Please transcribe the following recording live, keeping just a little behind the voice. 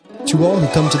To all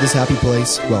who come to this happy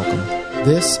place, welcome.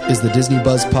 This is the Disney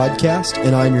Buzz Podcast,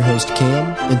 and I am your host,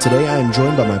 Cam, and today I am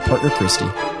joined by my partner, Christy.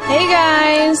 Hey,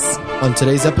 guys! On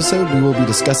today's episode, we will be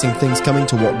discussing things coming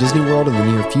to Walt Disney World in the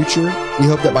near future. We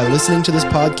hope that by listening to this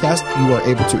podcast, you are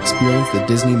able to experience the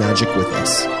Disney magic with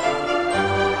us.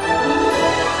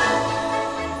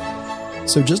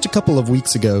 So just a couple of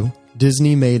weeks ago,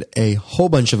 Disney made a whole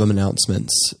bunch of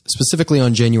announcements, specifically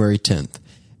on January 10th.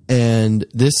 And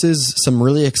this is some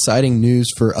really exciting news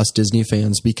for us Disney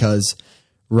fans because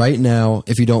right now,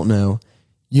 if you don't know,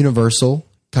 Universal,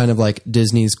 kind of like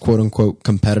Disney's quote-unquote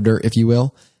competitor, if you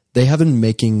will, they have been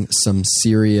making some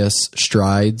serious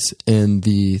strides in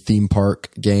the theme park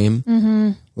game.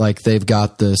 Mm-hmm. Like they've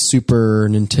got the Super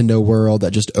Nintendo World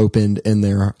that just opened in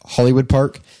their Hollywood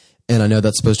park. And I know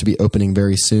that's supposed to be opening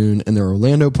very soon in their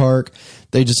Orlando park.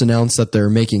 They just announced that they're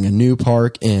making a new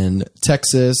park in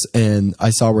Texas. And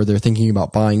I saw where they're thinking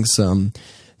about buying some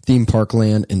theme park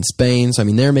land in Spain. So, I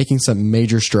mean, they're making some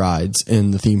major strides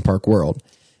in the theme park world.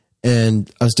 And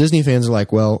us Disney fans are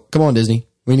like, well, come on, Disney.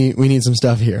 We need some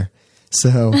stuff here.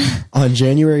 So on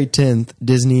January 10th,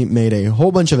 Disney made a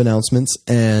whole bunch of announcements.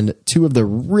 And two of the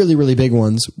really, really big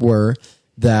ones were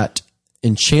that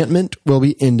Enchantment will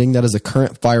be ending. That is a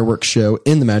current fireworks show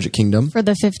in the Magic Kingdom. For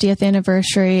the 50th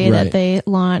anniversary that they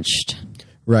launched.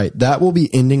 Right. That will be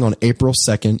ending on April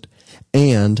 2nd.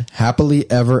 And Happily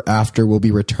Ever After will be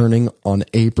returning on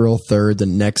April 3rd, the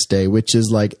next day, which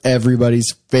is like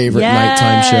everybody's favorite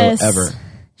nighttime show ever.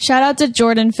 Shout out to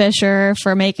Jordan Fisher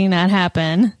for making that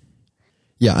happen.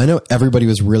 Yeah, I know everybody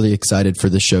was really excited for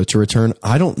this show to return.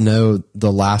 I don't know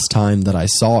the last time that I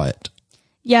saw it.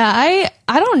 Yeah,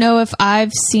 I don't know if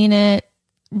I've seen it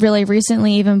really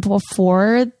recently, even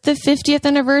before the 50th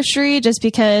anniversary, just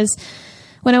because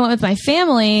when I went with my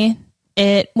family,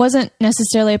 it wasn't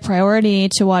necessarily a priority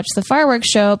to watch the fireworks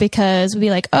show because we'd be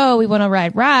like, oh, we want to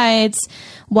ride rides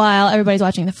while everybody's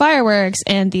watching the fireworks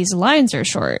and these lines are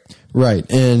short. Right.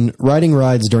 And riding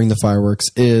rides during the fireworks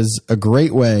is a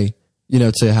great way,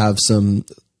 to have some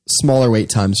smaller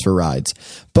wait times for rides.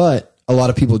 But a lot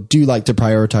of people do like to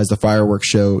prioritize the fireworks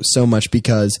show so much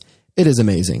because it is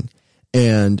amazing.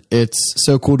 And it's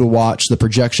so cool to watch the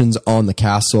projections on the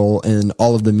castle and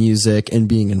all of the music and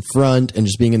being in front and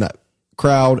just being in that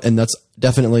crowd. And that's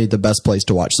definitely the best place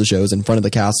to watch the shows, in front of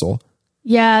the castle.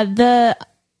 Yeah. The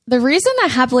reason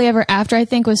that Happily Ever After, I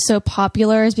think, was so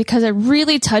popular is because it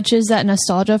really touches that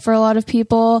nostalgia for a lot of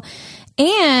people.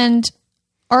 And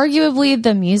arguably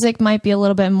the music might be a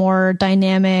little bit more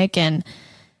dynamic and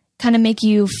kind of make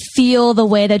you feel the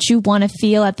way that you want to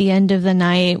feel at the end of the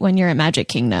night when you're at Magic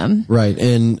Kingdom. Right.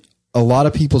 And a lot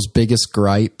of people's biggest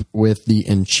gripe with the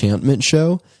Enchantment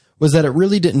show was that it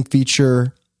really didn't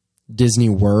feature Disney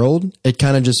World. It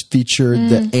kind of just featured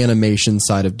the animation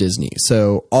side of Disney.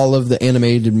 So all of the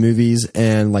animated movies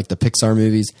and like the Pixar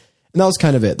movies. And that was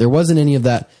kind of it. There wasn't any of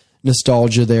that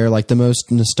nostalgia there. Like the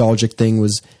most nostalgic thing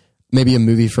was maybe a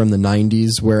movie from the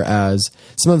 90s, whereas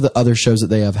some of the other shows that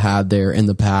they have had there in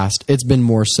the past, it's been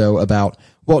more so about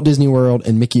Walt Disney World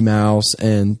and Mickey Mouse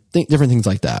and different things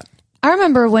like that. I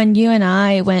remember when you and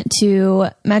I went to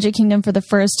Magic Kingdom for the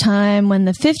first time when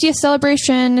the 50th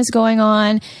celebration is going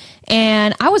on,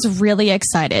 and I was really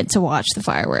excited to watch the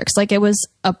fireworks. Like, it was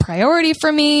a priority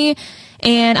for me,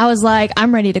 and I was like,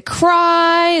 I'm ready to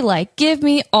cry, like, give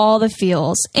me all the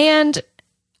feels. And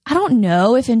I don't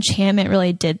know if Enchantment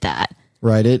really did that.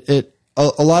 Right.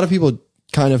 A lot of people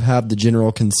kind of have the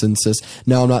general consensus.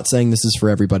 Now, I'm not saying this is for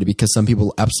everybody because some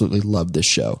people absolutely love this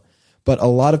show. But a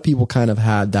lot of people kind of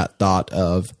had that thought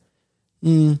of,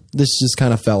 this just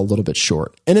kind of fell a little bit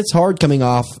short. And it's hard coming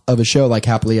off of a show like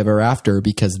Happily Ever After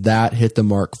because that hit the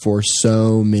mark for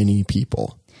so many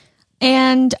people.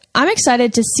 And I'm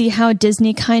excited to see how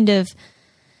Disney kind of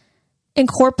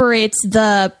incorporates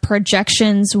the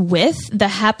projections with the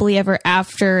Happily Ever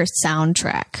After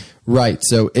soundtrack. Right.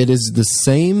 So it is the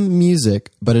same music,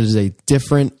 but it is a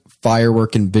different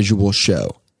firework and visual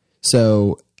show.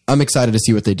 So I'm excited to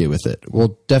see what they do with it.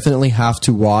 We'll definitely have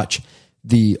to watch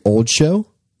the old show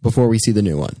before we see the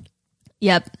new one.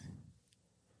 Yep.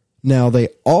 Now, they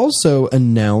also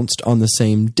announced on the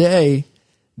same day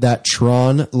that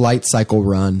Tron Light Cycle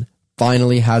Run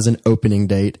finally has an opening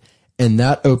date. And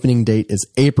that opening date is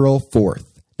April 4th.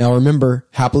 Now, remember,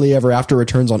 Happily Ever After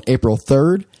returns on April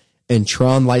 3rd, and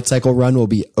Tron Light Cycle Run will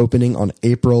be opening on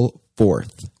April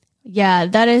 4th. Yeah,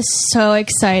 that is so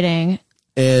exciting.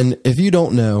 And if you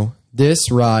don't know,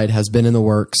 this ride has been in the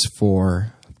works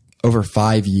for over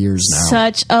 5 years now.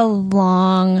 Such a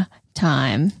long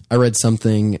time. I read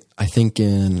something, I think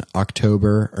in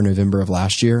October or November of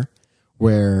last year,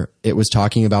 where it was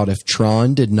talking about if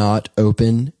Tron did not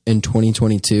open in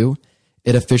 2022,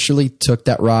 it officially took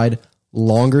that ride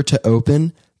longer to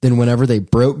open than whenever they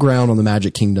broke ground on the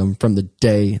Magic Kingdom from the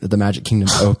day that the Magic Kingdom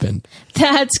opened.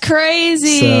 That's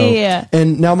crazy.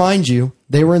 And now, mind you,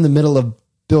 they were in the middle of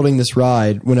building this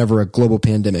ride whenever a global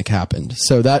pandemic happened.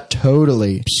 So that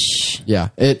totally, yeah,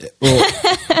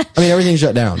 everything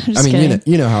shut down. I mean,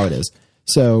 you know how it is.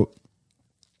 So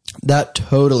that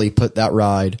totally put that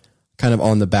ride kind of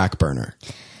on the back burner.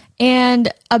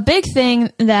 And a big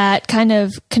thing that kind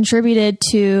of contributed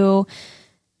to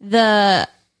the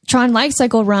Tron Light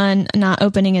Cycle run not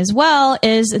opening as well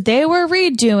is they were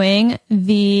redoing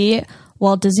the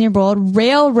Walt Disney World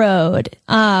Railroad.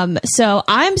 So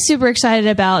I'm super excited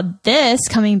about this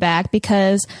coming back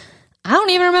because I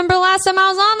don't even remember the last time I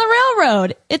was on the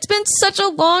railroad. It's been such a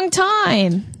long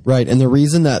time. Right. And the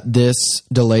reason that this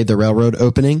delayed the railroad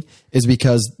opening is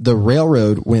because the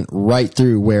railroad went right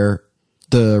through where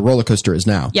the roller coaster is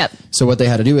now. Yep. So what they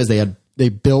had to do is they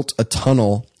built a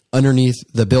tunnel underneath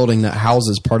the building that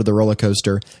houses part of the roller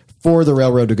coaster for the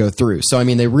railroad to go through. So, I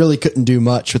mean, they really couldn't do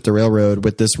much with the railroad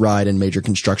with this ride and major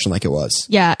construction like it was.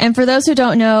 Yeah. And for those who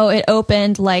don't know, it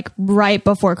opened like right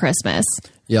before Christmas.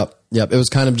 Yep. It was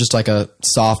kind of just like a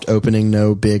soft opening,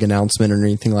 no big announcement or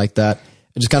anything like that.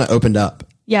 It just kind of opened up.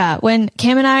 Yeah. When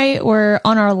Cam and I were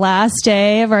on our last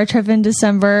day of our trip in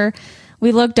December,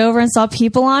 we looked over and saw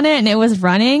people on it and it was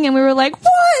running and we were like,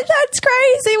 what? That's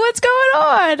crazy. What's going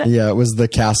on? Yeah, it was the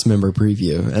cast member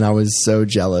preview and I was so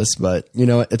jealous, but you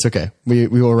know what? It's okay. We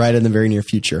will ride in the very near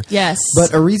future. Yes.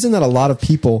 But a reason that a lot of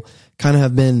people kind of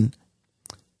have been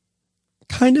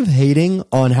kind of hating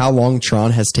on how long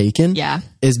Tron has taken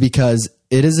is because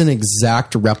it is an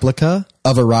exact replica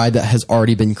of a ride that has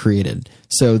already been created.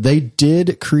 So they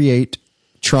did create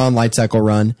Tron Light Cycle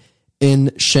Run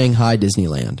in Shanghai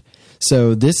Disneyland.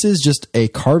 So this is just a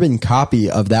carbon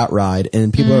copy of that ride.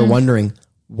 And people are wondering,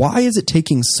 why is it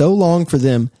taking so long for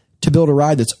them to build a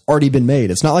ride that's already been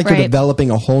made? It's not like they're developing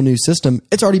a whole new system.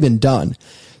 It's already been done.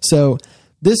 So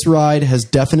this ride has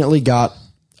definitely got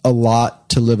a lot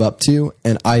to live up to.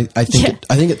 And I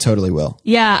think it totally will.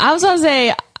 Yeah, I was going to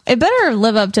say, it better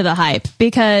live up to the hype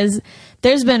because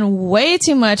there's been way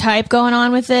too much hype going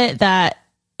on with it that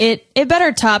it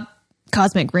better top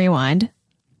Cosmic Rewind.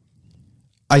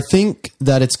 I think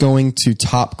that it's going to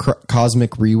top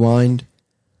Cosmic Rewind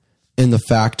in the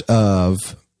fact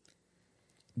of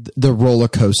the roller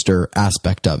coaster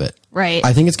aspect of it. Right.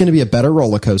 I think it's going to be a better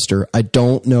roller coaster. I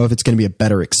don't know if it's going to be a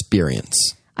better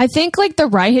experience. I think like the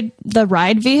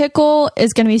ride vehicle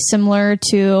is going to be similar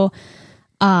to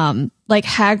like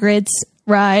Hagrid's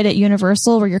ride at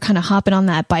Universal where you're kind of hopping on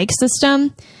that bike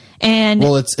system. And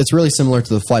well, it's really similar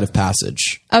to the Flight of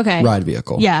Passage ride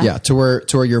vehicle. Yeah. To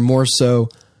where you're more so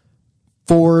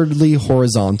forwardly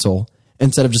horizontal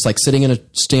instead of just like sitting in a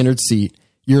standard seat.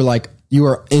 You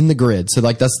are in the grid. So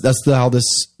like that's how the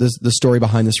story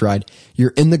behind this ride.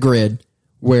 You're in the grid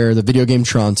where the video game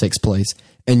Tron takes place,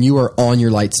 and you are on your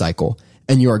light cycle,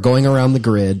 and you are going around the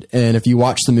grid. And if you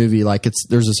watch the movie, like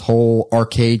there's this whole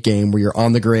arcade game where you're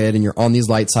on the grid and you're on these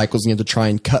light cycles, and you have to try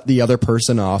and cut the other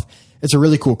person off. It's a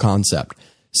really cool concept.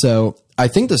 So I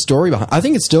think the story I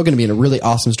think it's still going to be a really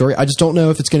awesome story. I just don't know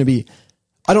if it's going to be.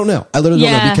 I don't know. I literally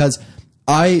don't know because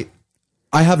I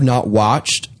have not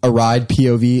watched a ride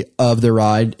POV of the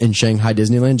ride in Shanghai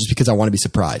Disneyland just because I want to be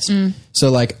surprised. So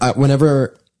like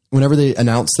whenever they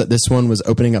announced that this one was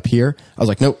opening up here, I was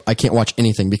like, nope, I can't watch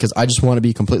anything because I just want to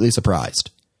be completely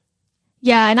surprised.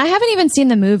 Yeah, and I haven't even seen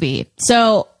the movie.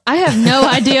 So I have no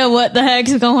idea what the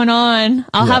heck's going on.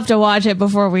 I'll have to watch it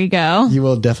before we go. You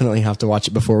will definitely have to watch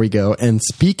it before we go. And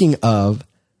speaking of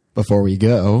before we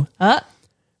go,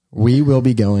 we will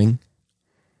be going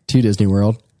to Disney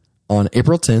World on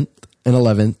April 10th and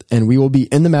 11th, and we will be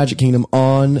in the Magic Kingdom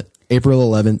on April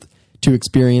 11th to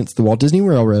experience the Walt Disney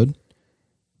Railroad,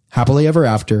 Happily Ever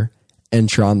After, and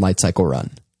Tron Light Cycle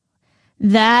Run.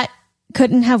 That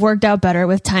couldn't have worked out better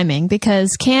with timing because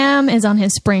Cam is on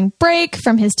his spring break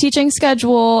from his teaching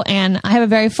schedule, and I have a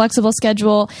very flexible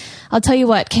schedule. I'll tell you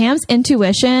what, Cam's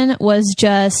intuition was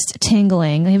just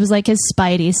tingling. He was like his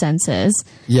spidey senses.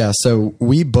 Yeah, so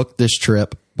we booked this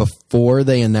trip before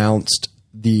they announced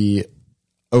the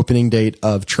opening date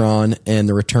of Tron and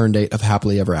the return date of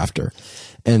Happily Ever After.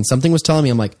 And something was telling me,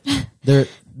 I'm like,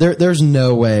 there's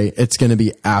no way it's going to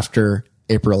be after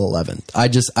April 11th.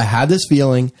 I had this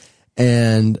feeling,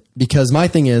 and because my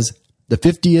thing is the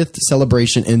 50th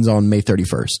celebration ends on May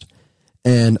 31st.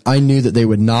 And I knew that they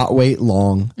would not wait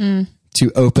long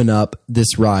to open up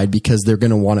this ride because they're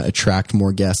going to want to attract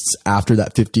more guests after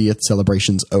that 50th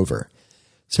celebration's over.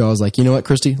 So I was like, you know what,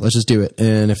 Christy, let's just do it.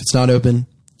 And if it's not open,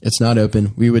 it's not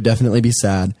open. We would definitely be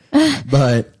sad,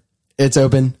 but it's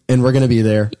open and we're going to be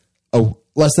there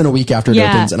less than a week after it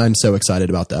opens. And I'm so excited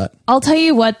about that. I'll tell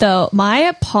you what though,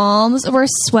 my palms were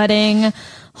sweating.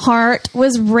 Heart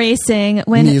was racing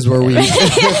when knees were weak.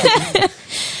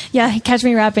 Yeah, catch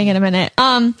me rapping in a minute.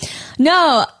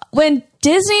 No, when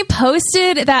Disney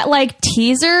posted that like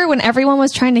teaser when everyone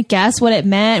was trying to guess what it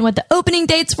meant and what the opening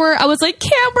dates were, I was like,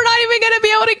 Cam, we're not even going to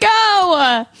be able to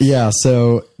go. Yeah,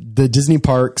 so the Disney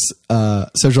Parks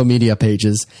social media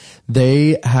pages,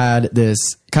 they had this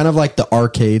kind of like the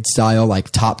arcade style, like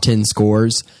top 10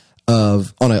 scores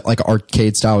of on a like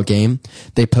arcade style game.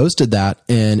 They posted that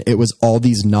and it was all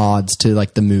these nods to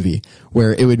like the movie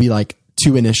where it would be like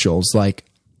two initials like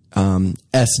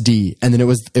SD, and then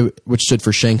which stood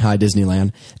for Shanghai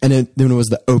Disneyland, and then it was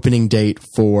the opening date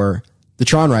for the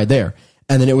Tron ride there,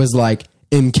 and then it was like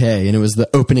MK, and it was the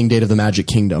opening date of the Magic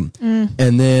Kingdom,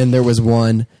 and then there was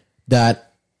one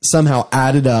that somehow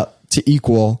added up to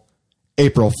equal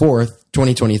April 4th,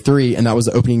 2023, and that was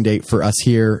the opening date for us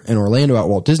here in Orlando at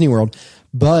Walt Disney World.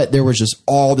 But there was just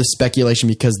all this speculation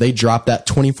because they dropped that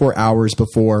 24 hours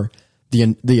before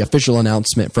the official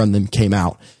announcement from them came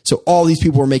out. So all these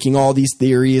people were making all these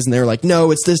theories and they were like,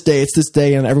 no, it's this day.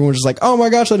 And everyone was just like, oh my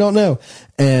gosh, I don't know.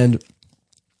 And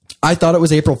I thought it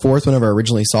was April 4th whenever I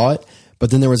originally saw it. But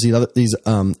then there was these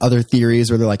other theories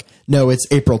where they're like, no, it's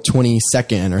April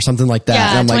 22nd or something like that.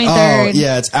 Yeah, and I'm 23rd. like, oh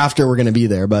yeah, it's after we're going to be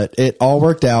there. But it all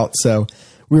worked out. So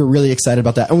we were really excited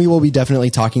about that. And we will be definitely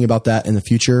talking about that in the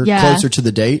future, closer to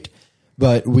the date.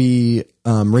 But we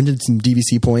rented some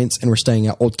DVC points and we're staying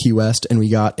at Old Key West and we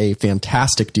got a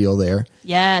fantastic deal there.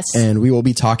 Yes. And we will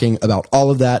be talking about all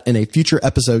of that in a future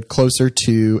episode closer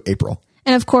to April.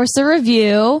 And of course the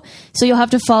review. So you'll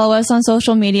have to follow us on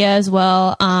social media as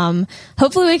well.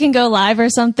 Hopefully we can go live or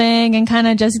something and kind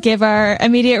of just give our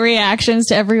immediate reactions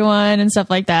to everyone and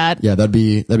stuff like that. Yeah, that'd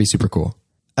be super cool.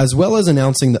 As well as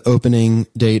announcing the opening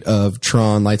date of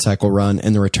Tron Light Cycle Run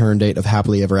and the return date of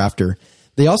Happily Ever After,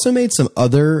 they also made some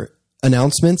other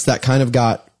announcements that kind of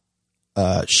got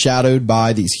shadowed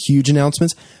by these huge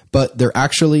announcements, but they're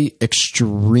actually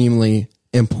extremely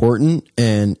important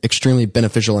and extremely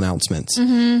beneficial announcements.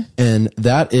 Mm-hmm. And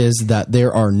that is that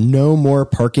there are no more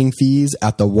parking fees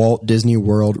at the Walt Disney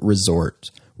World Resort,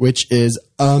 which is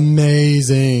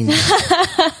amazing.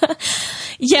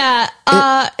 Yeah.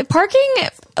 Parking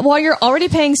while you're already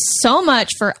paying so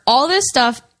much for all this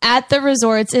stuff at the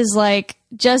resorts is like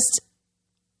just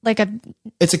like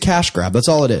it's a cash grab. That's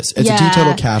all it is. It's a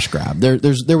total cash grab.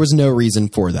 There was no reason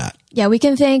for that. Yeah. We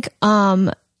can thank,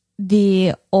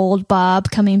 the old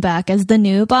Bob coming back as the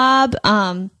new Bob,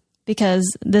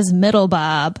 because this middle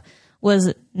Bob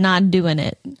was not doing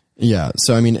it. Yeah.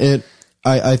 So, I mean,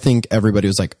 I think everybody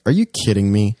was like, are you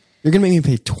kidding me? You're going to make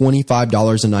me pay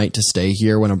 $25 a night to stay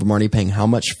here when I'm already paying how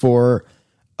much for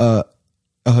a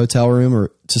hotel room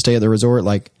or to stay at the resort?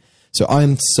 Like, so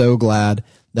I'm so glad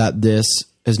that this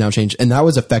has now changed. And that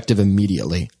was effective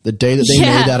immediately. The day that they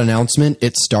made that announcement,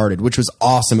 it started, which was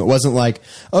awesome. It wasn't like,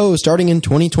 oh, starting in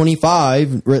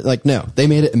 2025. Like, no, they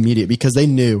made it immediate because they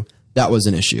knew that was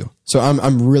an issue. So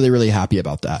I'm really, really happy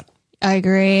about that. I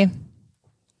agree.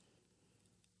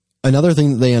 Another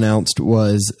thing that they announced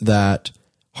was that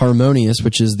Harmonious,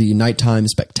 which is the nighttime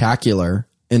spectacular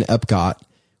in Epcot,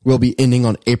 will be ending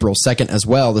on April 2nd as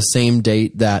well, the same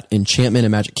date that Enchantment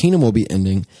and Magic Kingdom will be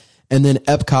ending. And then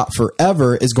Epcot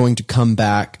Forever is going to come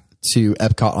back to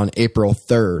Epcot on April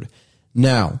 3rd.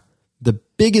 Now, the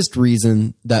biggest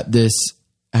reason that this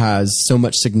has so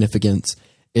much significance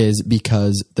is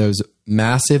because those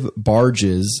massive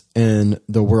barges in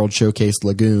the World Showcase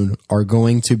Lagoon are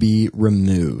going to be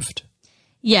removed.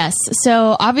 Yes.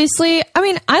 So obviously, I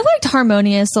mean, I liked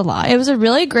Harmonious a lot. It was a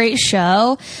really great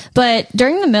show, but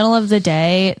during the middle of the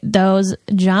day, those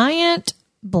giant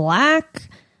black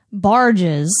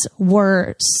barges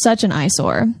were such an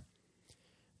eyesore.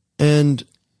 And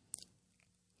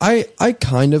I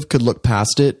kind of could look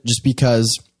past it just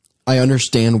because I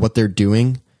understand what they're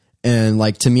doing. And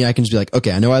like, to me, I can just be like,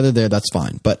 okay, I know why they're there. That's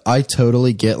fine. But I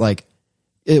totally get like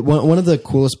one of the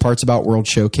coolest parts about World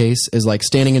Showcase is like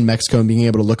standing in Mexico and being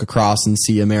able to look across and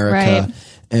see America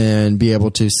and be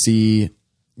able to see,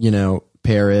 you know,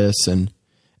 Paris and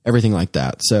everything like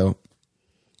that. So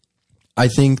I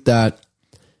think they're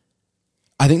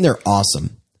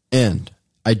awesome. And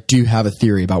I do have a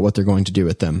theory about what they're going to do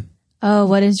with them. Oh,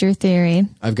 what is your theory?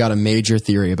 I've got a major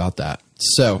theory about that.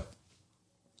 So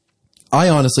I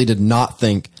honestly did not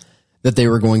think that they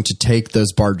were going to take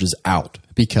those barges out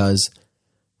because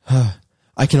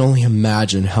I can only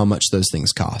imagine how much those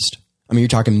things cost. I mean, you're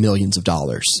talking millions of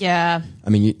dollars. Yeah. I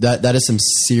mean, that is some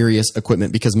serious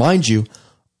equipment because, mind you,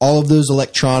 all of those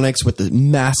electronics with the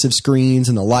massive screens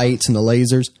and the lights and the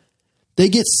lasers, they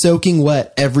get soaking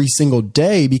wet every single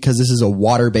day because this is a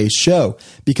water-based show,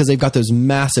 because they've got those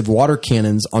massive water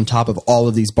cannons on top of all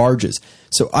of these barges.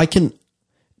 So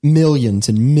millions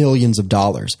and millions of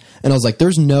dollars. And I was like,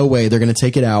 there's no way they're going to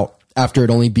take it out after it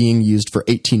only being used for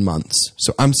 18 months.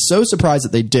 So I'm so surprised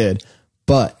that they did,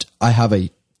 but I have a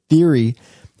theory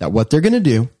that what they're going to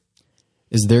do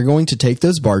is they're going to take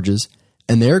those barges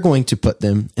and they're going to put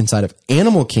them inside of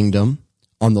Animal Kingdom,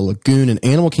 on the lagoon in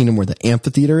Animal Kingdom where the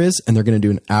amphitheater is, and they're going to do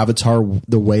an Avatar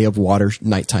The Way of Water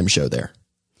nighttime show there.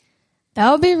 That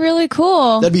would be really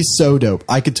cool. That'd be so dope.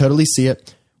 I could totally see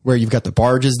it where you've got the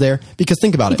barges there, because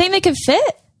think about it. You think they could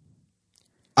fit?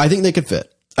 I think they could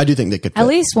fit. I do think they could fit. At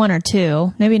least one or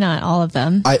two. Maybe not all of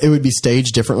them. It would be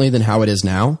staged differently than how it is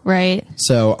now. Right.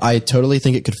 So I totally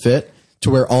think it could fit to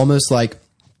where almost like,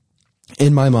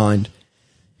 in my mind,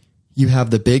 you have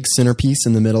the big centerpiece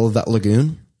in the middle of that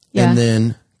lagoon. Yeah. And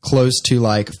then close to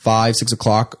like 5, 6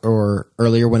 o'clock or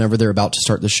earlier, whenever they're about to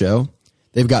start the show,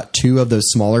 they've got 2 of those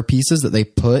smaller pieces that they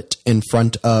put in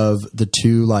front of the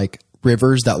 2 like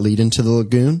rivers that lead into the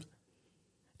lagoon.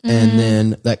 And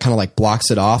then that kind of like blocks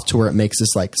it off to where it makes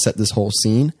this like set this whole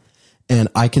scene. And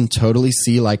I can totally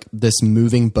see like this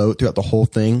moving boat throughout the whole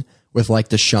thing with like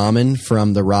the shaman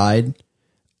from the ride,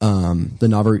 the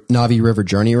Navi River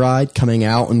Journey ride, coming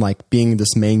out and like being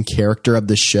this main character of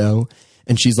the show.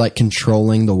 And she's like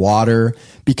controlling the water,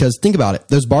 because think about it,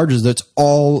 those barges, that's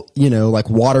all, like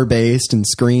water based and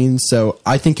screens. So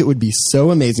I think it would be so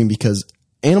amazing, because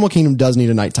Animal Kingdom does need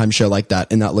a nighttime show like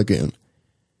that in that lagoon.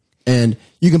 And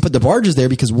you can put the barges there,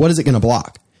 because what is it going to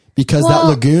block? Because that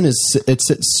lagoon it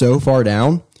sits so far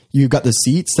down. You've got the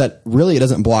seats that really, it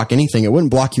doesn't block anything. It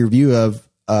wouldn't block your view of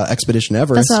Expedition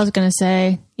Everest. That's what I was going to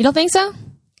say. You don't think so?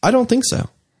 I don't think so,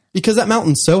 because that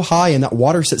mountain's so high and that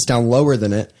water sits down lower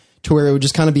than it, to where it would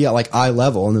just kind of be at like eye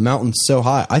level, and the mountain's so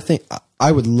high. I think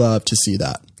I would love to see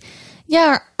that.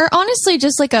 Yeah. Or honestly,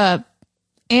 just like a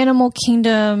Animal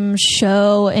Kingdom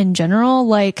show in general.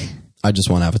 Like, I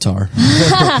just want Avatar.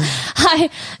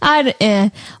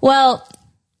 Well,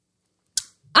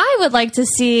 I would like to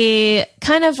see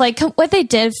kind of like what they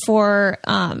did for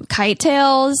Kite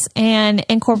Tales, and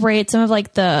incorporate some of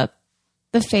like the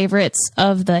favorites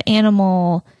of the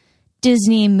animal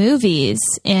Disney movies,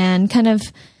 and kind of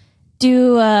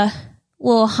do a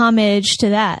little homage to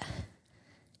that.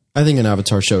 I think an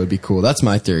Avatar show would be cool. That's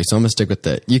my theory, so I'm going to stick with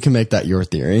it. You can make that your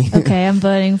theory. Okay, I'm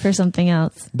voting for something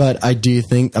else. But I do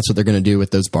think that's what they're going to do with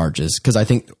those barges, because I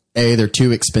think, A, they're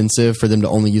too expensive for them to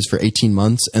only use for 18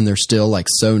 months, and they're still like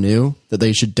so new that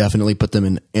they should definitely put them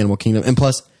in Animal Kingdom. And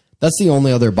plus, that's the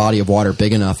only other body of water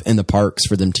big enough in the parks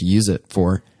for them to use it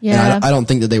for. Yeah. And I don't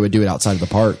think that they would do it outside of the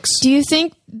parks. Do you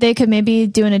think they could maybe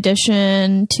do an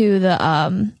addition to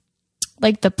the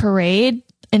like the parade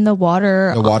in the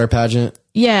water? The water pageant?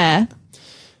 Yeah.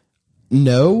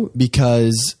 No,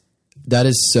 because that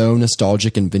is so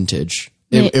nostalgic and vintage.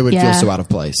 It would feel so out of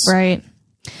place. Right.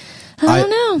 I don't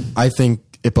know. I think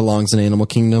it belongs in Animal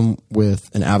Kingdom with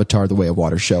an Avatar The Way of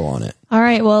Water show on it. All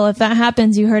right. Well, if that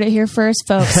happens, you heard it here first,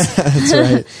 folks. That's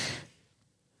right.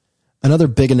 Another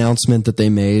big announcement that they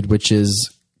made, which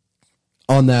is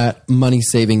on that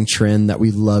money-saving trend that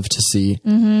we love to see,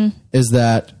 is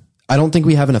that I don't think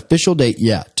we have an official date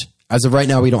yet. As of right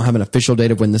now, we don't have an official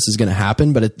date of when this is going to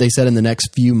happen, but they said in the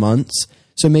next few months.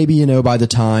 So maybe, by the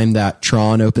time that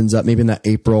Tron opens up, maybe in that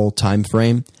April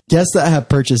timeframe, guests that have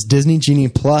purchased Disney Genie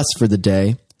Plus for the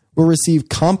day will receive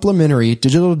complimentary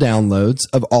digital downloads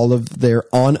of all of their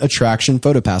on-attraction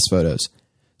PhotoPass photos.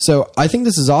 So I think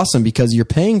this is awesome, because you're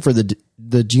paying for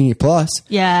the Genie Plus.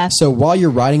 Yeah. So while you're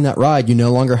riding that ride, you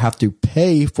no longer have to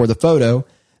pay for the photo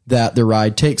that the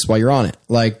ride takes while you're on it,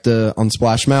 like on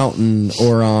Splash Mountain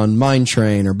or on Mine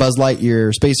Train or Buzz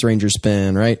Lightyear Space Ranger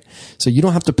Spin, right? So you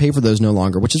don't have to pay for those no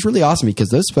longer, which is really awesome, because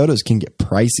those photos can get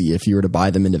pricey if you were to buy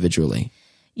them individually.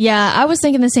 Yeah, I was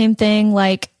thinking the same thing.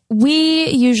 Like, we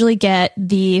usually get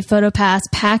the PhotoPass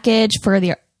package for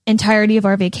the entirety of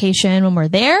our vacation when we're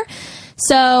there.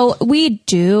 So we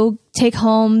do take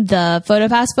home the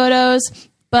PhotoPass photos,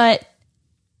 but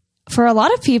for a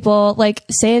lot of people, like,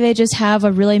 say they just have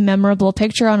a really memorable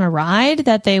picture on a ride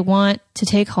that they want to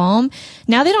take home,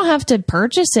 now they don't have to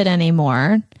purchase it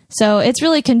anymore. So it's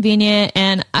really convenient,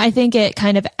 and I think it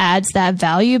kind of adds that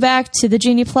value back to the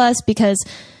Genie Plus, because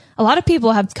a lot of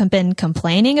people have been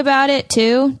complaining about it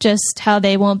too, just how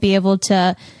they won't be able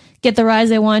to get the rides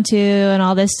they want to and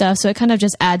all this stuff. So it kind of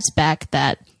just adds back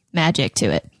that magic to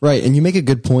it. Right. And you make a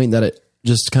good point that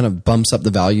just kind of bumps up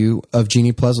the value of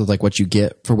Genie Plus with like what you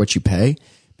get for what you pay.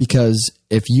 Because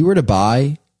if you were to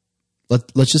buy,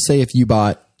 let's just say if you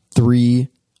bought 3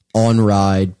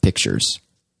 on-ride pictures,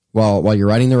 while you're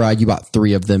riding the ride, you bought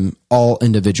 3 of them all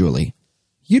individually,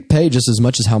 you'd pay just as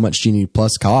much as how much Genie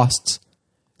Plus costs.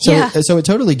 So it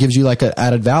totally gives you like an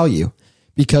added value,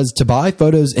 because to buy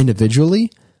photos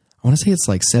individually, I want to say it's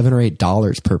like $7 or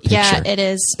 $8 per picture. Yeah, it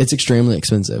is. It's extremely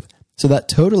expensive. So that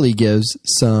totally gives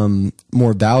some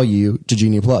more value to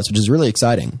Genie Plus, which is really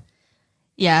exciting.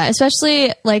 Yeah,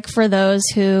 especially like for those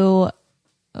who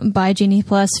buy Genie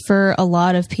Plus for a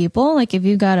lot of people. Like if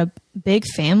you've got a big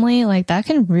family, like that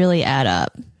can really add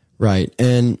up. Right.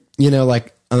 And, you know,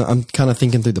 like I'm kind of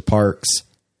thinking through the parks.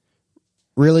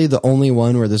 Really, the only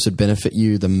one where this would benefit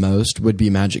you the most would be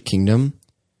Magic Kingdom.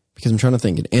 Because I'm trying to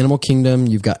think. In Animal Kingdom,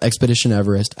 you've got Expedition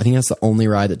Everest. I think that's the only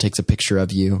ride that takes a picture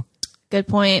of you. Good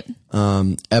point.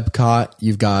 Epcot,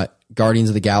 you've got Guardians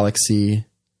of the Galaxy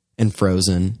and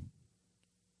Frozen.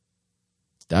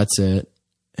 That's it.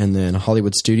 And then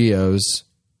Hollywood Studios,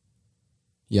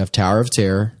 you have Tower of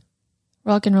Terror.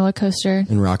 Rock and Roller Coaster.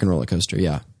 And Rock and Roller Coaster,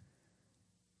 yeah.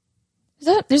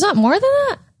 There's not more than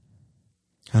that?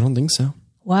 I don't think so.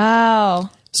 Wow.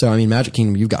 So, I mean, Magic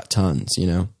Kingdom, you've got tons, you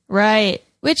know? Right.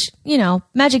 Which, you know,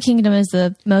 Magic Kingdom is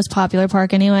the most popular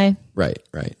park anyway. Right.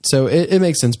 So it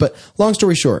makes sense. But long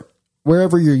story short,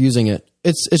 wherever you're using it,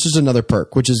 it's just another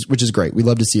perk, which is great. We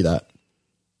love to see that.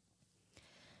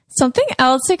 Something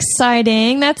else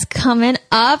exciting that's coming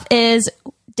up is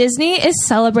Disney is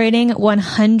celebrating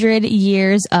 100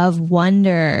 years of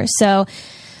wonder. So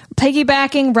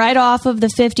piggybacking right off of the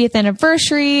 50th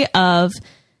anniversary of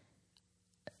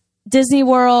Disney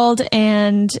World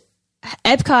and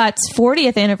Epcot's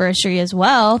 40th anniversary as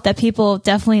well, that people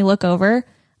definitely look over.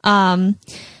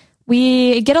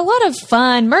 We get a lot of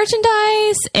fun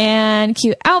merchandise and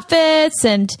cute outfits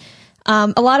and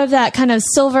a lot of that kind of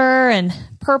silver and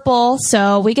purple.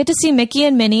 So we get to see Mickey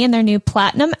and Minnie in their new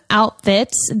platinum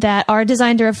outfits that are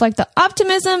designed to reflect the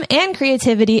optimism and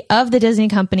creativity of the Disney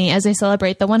company as they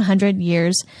celebrate the 100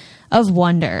 years of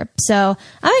wonder. So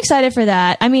I'm excited for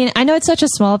that. I mean, I know it's such a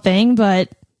small thing, but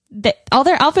all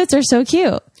their outfits are so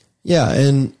cute. Yeah,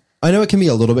 and I know it can be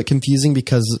a little bit confusing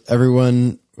because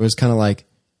everyone was kind of like,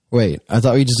 wait, I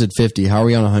thought we just did 50. How are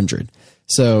we on 100?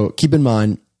 So keep in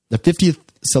mind, the 50th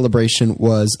celebration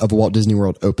was of Walt Disney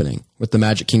World opening, with the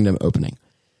Magic Kingdom opening.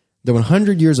 The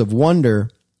 100 Years of Wonder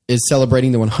is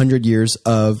celebrating the 100 years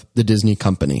of the Disney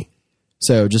company.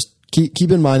 So just keep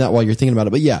in mind that while you're thinking about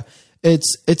it. But yeah,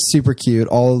 it's super cute.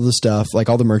 All of the stuff, like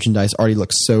all the merchandise already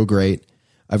looks so great.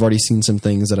 I've already seen some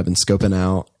things that I've been scoping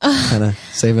out, kind of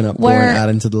saving up for and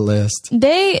adding to the list.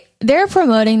 They're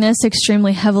promoting this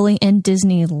extremely heavily in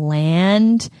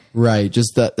Disneyland. Right.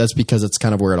 Just that's because it's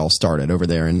kind of where it all started over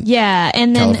there in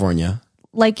and California. Then,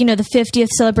 like, you know, the 50th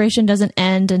celebration doesn't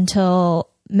end until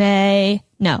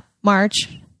March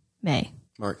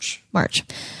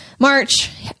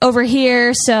over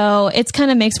here. So it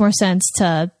kind of makes more sense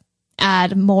to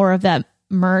add more of that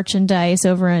merchandise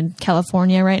over in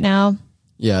California right now.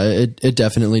 Yeah, it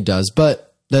definitely does.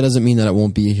 But that doesn't mean that it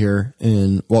won't be here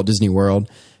in Walt Disney World,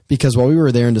 because while we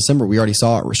were there in December, we already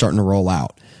saw it. We're starting to roll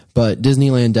out. But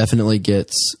Disneyland definitely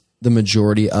gets the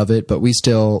majority of it, but we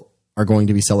still are going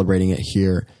to be celebrating it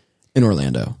here in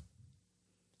Orlando.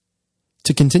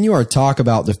 To continue our talk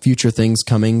about the future things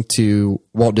coming to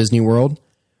Walt Disney World,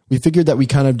 we figured that we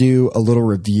kind of do a little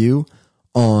review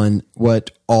on what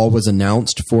all was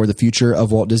announced for the future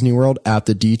of Walt Disney World at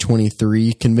the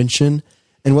D23 convention.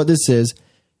 And what this is,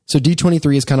 so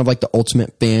D23 is kind of like the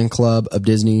ultimate fan club of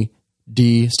Disney,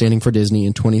 D standing for Disney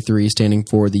and 23 standing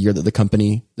for the year that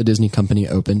the Disney company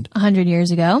opened. 100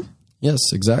 years ago. Yes,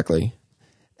 exactly.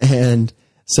 And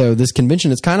so this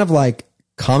convention is kind of like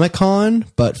Comic-Con,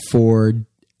 but for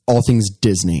all things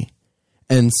Disney.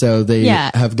 And so they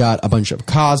have got a bunch of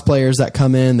cosplayers that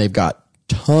come in. They've got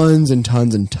tons and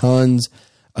tons and tons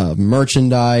of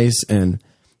merchandise and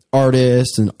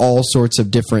artists and all sorts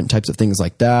of different types of things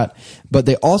like that. But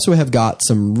they also have got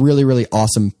some really, really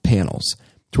awesome panels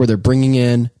to where they're bringing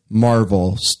in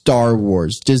Marvel, Star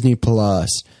Wars, Disney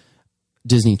Plus,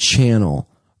 Disney Channel,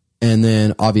 and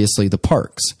then obviously the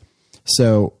parks.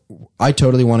 So I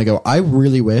totally want to go. I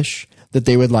really wish that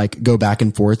they would like go back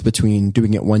and forth between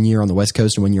doing it 1 year on the West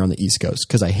Coast and 1 year on the East Coast,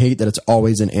 because I hate that it's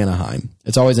always in Anaheim.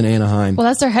 It's always in Anaheim. Well,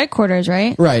 that's their headquarters,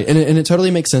 right? Right. And it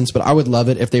totally makes sense, but I would love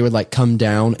it if they would like come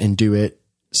down and do it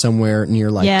somewhere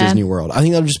near like Disney World. I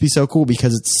think that would just be so cool,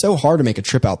 because it's so hard to make a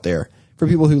trip out there for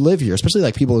people who live here, especially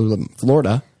like people who live in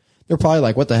Florida. They're probably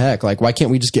like, what the heck? Like, why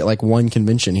can't we just get like one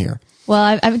convention here?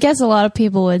 Well, I guess a lot of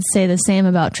people would say the same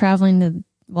about traveling to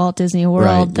Walt Disney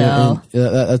World, though.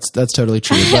 That's totally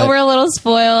true. But we're a little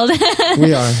spoiled.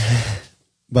 we are.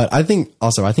 But I think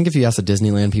if you ask the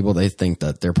Disneyland people, they think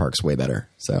that their park's way better.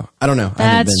 So I don't know.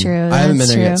 That's true. I haven't been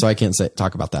there yet, so I can't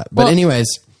talk about that. But anyways,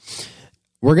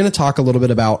 we're going to talk a little bit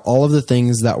about all of the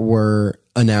things that were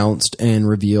announced and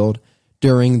revealed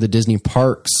during the Disney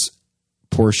Parks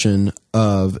portion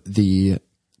of the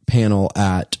panel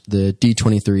at the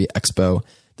D23 Expo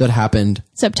that happened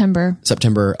September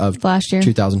of last year,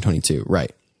 2022.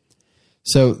 Right.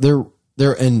 So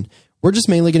and we're just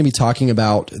mainly going to be talking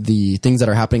about the things that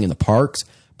are happening in the parks.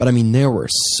 But I mean, there were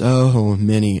so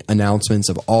many announcements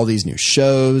of all these new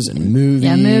shows and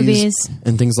movies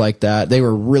and things like that. They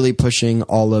were really pushing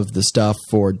all of the stuff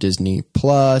for Disney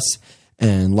Plus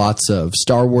and lots of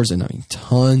Star Wars and I mean,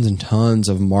 tons and tons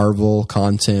of Marvel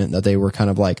content that they were kind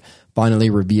of like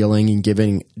finally revealing and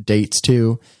giving dates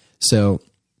to. So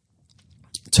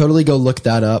totally go look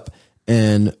that up.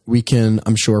 And we can,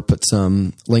 I'm sure, put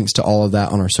some links to all of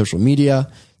that on our social media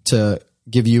to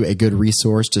give you a good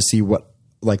resource to see what,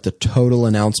 like the total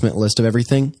announcement list of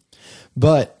everything.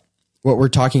 But what we're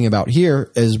talking about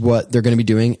here is what they're going to be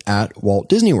doing at Walt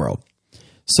Disney World.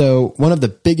 So one of the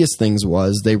biggest things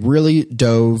was they really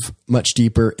dove much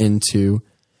deeper into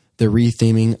the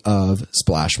retheming of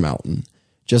Splash Mountain,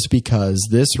 just because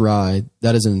this ride,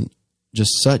 that is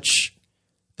just such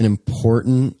an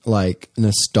important, like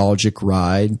nostalgic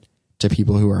ride to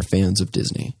people who are fans of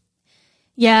Disney.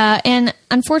 Yeah. And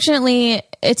unfortunately,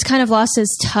 it's kind of lost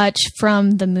its touch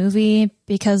from the movie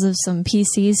because of some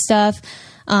PC stuff.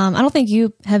 I don't think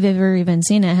you have ever even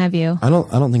seen it, have you? I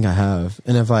don't think I have.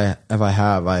 And if I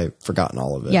have, I've forgotten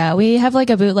all of it. Yeah. We have like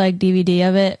a bootleg DVD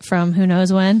of it from who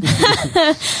knows when.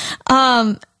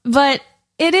 But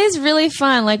it is really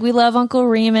fun. Like we love Uncle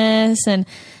Remus and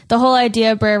the whole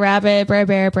idea of Brer Rabbit, Brer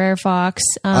Bear, Brer Fox.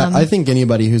 I think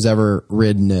anybody who's ever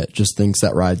ridden it just thinks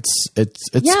that ride's it's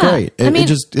great.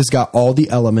 It's got all the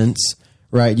elements,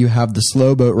 right? You have the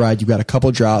slow boat ride, you've got a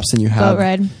couple drops, and you have boat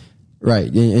ride,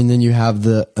 right, and then you have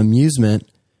the amusement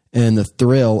and the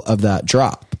thrill of that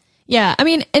drop. Yeah, I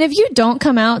mean, and if you don't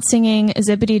come out singing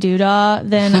Zippity Doo Dah,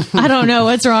 then I don't know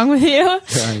what's wrong with you.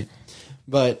 Right,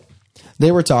 but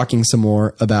they were talking some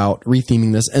more about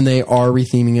retheming this, and they are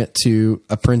retheming it to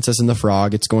A Princess and the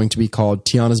Frog. It's going to be called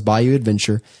Tiana's Bayou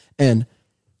Adventure. And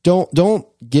don't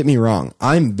get me wrong,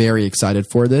 I'm very excited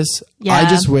for this. Yeah. I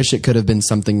just wish it could have been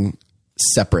something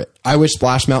separate. I wish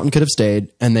Splash Mountain could have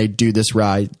stayed, and they do this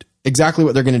ride exactly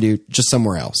what they're going to do, just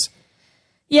somewhere else.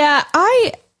 Yeah,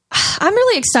 I'm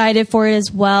really excited for it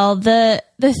as well. The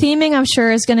theming, I'm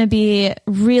sure, is going to be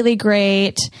really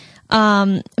great.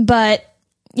 But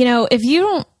you know, if you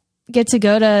don't get to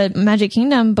go to Magic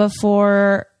Kingdom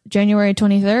before January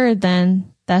 23rd,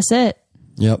 then that's it.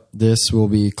 Yep. This will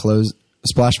be closed.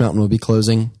 Splash Mountain will be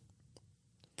closing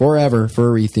forever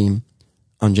for a retheme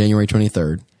on January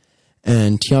 23rd.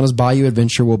 And Tiana's Bayou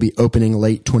Adventure will be opening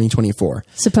late 2024.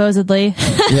 Supposedly.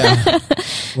 Yeah.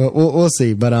 We'll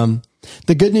see. But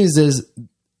the good news is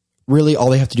really all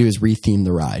they have to do is retheme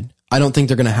the ride. I don't think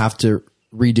they're going to have to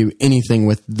redo anything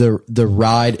with the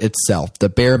ride itself, the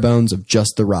bare bones of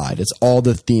just the ride. It's all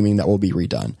the theming that will be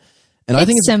redone. And I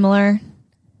think it's similar.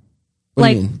 What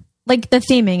do you mean? Like the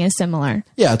theming is similar.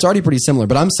 Yeah, it's already pretty similar,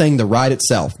 but I'm saying the ride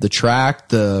itself, the track,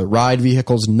 the ride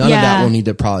vehicles, none of that will need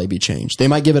to probably be changed. They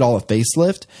might give it all a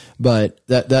facelift, but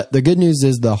that the good news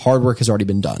is the hard work has already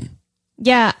been done.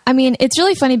 Yeah, I mean, it's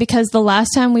really funny because the last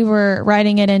time we were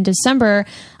riding it in December,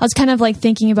 I was kind of like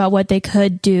thinking about what they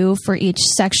could do for each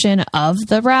section of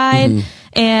the ride.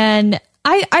 Mm-hmm. And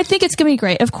I think it's going to be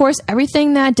great. Of course,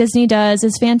 everything that Disney does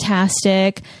is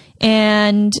fantastic.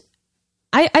 And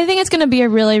I think it's going to be a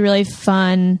really, really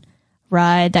fun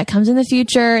ride that comes in the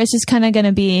future. It's just kind of going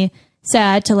to be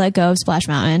sad to let go of Splash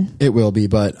Mountain. It will be,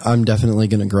 but I'm definitely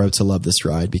going to grow to love this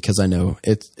ride because I know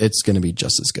it's going to be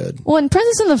just as good. Well, and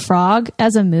Princess and the Frog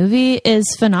as a movie is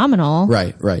phenomenal.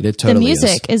 Right. It totally is. The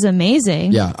music is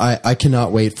amazing. Yeah, I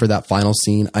cannot wait for that final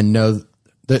scene. I know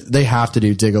that they have to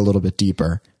dig a little bit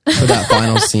deeper for that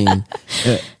final scene.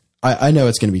 I know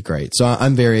it's going to be great, so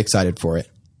I'm very excited for it.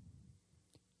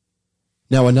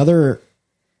 Now, another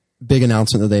big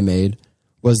announcement that they made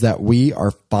was that we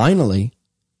are finally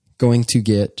going to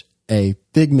get a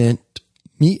Figment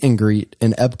meet and greet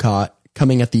in Epcot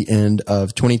coming at the end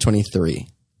of 2023.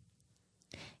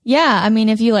 Yeah, I mean,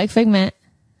 if you like Figment.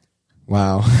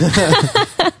 Wow.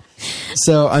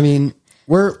 So, I mean,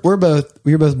 we were both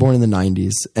born in the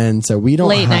 90s, and so we don't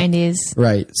late 90s.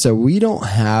 Right. So we don't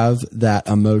have that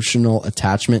emotional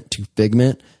attachment to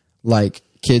Figment like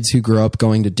kids who grew up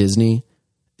going to Disney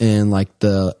in like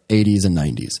the 80s and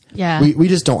 90s. Yeah. We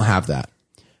just don't have that.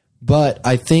 But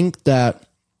I think what,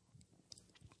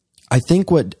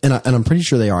 and I'm pretty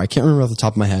sure they are, I can't remember off the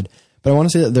top of my head, but I want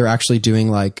to say that they're actually doing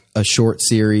like a short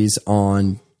series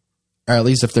on, or at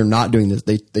least if they're not doing this,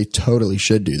 they totally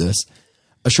should do this.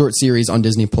 A short series on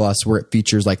Disney Plus where it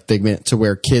features like Figment to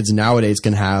where kids nowadays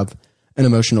can have an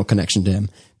emotional connection to him.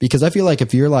 Because I feel like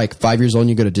if you're like 5 years old and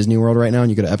you go to Disney World right now and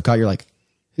you go to Epcot, you're like,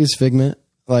 who's Figment?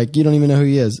 Like, you don't even know who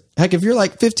he is. Heck, if you're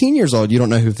like 15 years old, you don't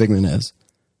know who Figment is.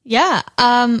 Yeah.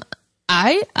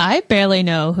 I barely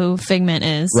know who Figment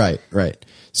is. Right.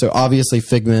 So obviously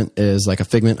Figment is like a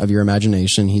figment of your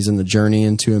imagination. He's in the Journey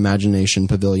into Imagination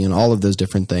Pavilion, all of those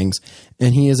different things.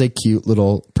 And he is a cute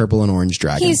little purple and orange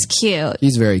dragon. He's cute.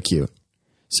 He's very cute.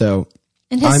 So,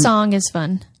 and his song is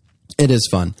fun. It is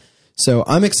fun. So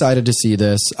I'm excited to see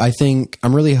this.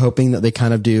 I'm really hoping that they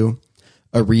kind of do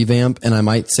a revamp, and I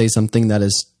might say something that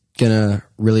is going to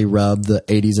really rub the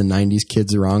 80s and 90s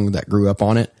kids wrong that grew up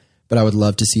on it. But I would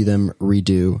love to see them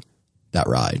redo that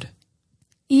ride.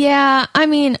 Yeah, I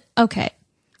mean, okay.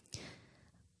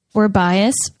 We're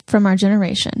biased from our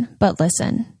generation, but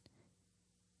listen,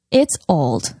 it's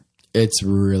old. It's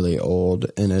really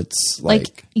old, and it's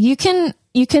like you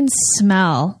can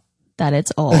smell that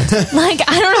it's old. Like,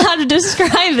 I don't know how to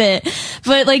describe it,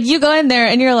 but like you go in there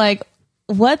and you're like,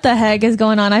 what the heck is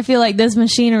going on? I feel like this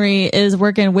machinery is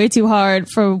working way too hard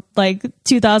for like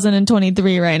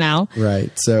 2023 right now. Right.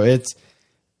 So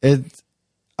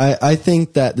I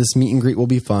think that this meet and greet will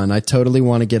be fun. I totally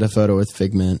want to get a photo with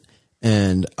Figment,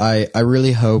 and I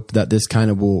really hope that this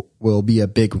kind of will be a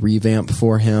big revamp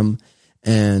for him,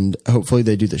 and hopefully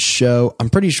they do the show. I'm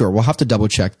pretty sure we'll have to double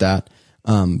check that.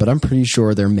 But I'm pretty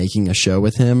sure they're making a show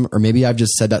with him, or maybe I've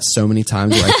just said that so many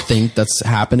times where I think that's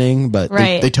happening, but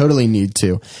right. they totally need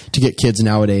to get kids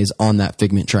nowadays on that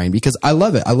Figment train, because I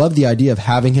love it. I love the idea of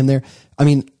having him there. I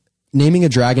mean, naming a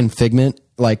dragon Figment,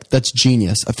 like, that's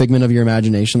genius. A figment of your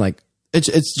imagination. Like, it's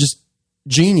just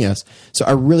genius. So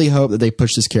I really hope that they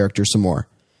push this character some more.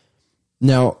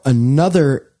 Now,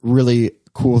 another really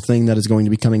cool thing that is going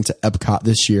to be coming to Epcot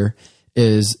this year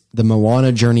is the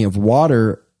Moana Journey of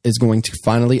Water is going to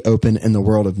finally open in the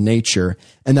World of Nature,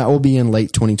 and that will be in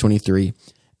late 2023.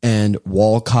 And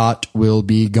Walcott will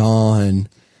be gone.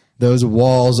 Those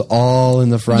walls all in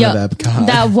the front of Epcot.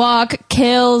 That walk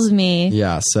kills me.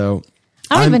 Yeah, so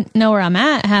I don't even know where I'm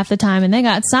at half the time, and they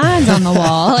got signs on the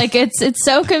wall. Like, it's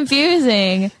so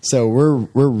confusing. So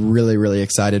we're really, really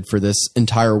excited for this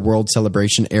entire World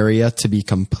Celebration area to be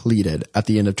completed at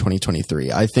the end of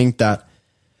 2023.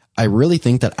 I really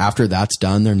think that after that's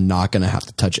done, they're not going to have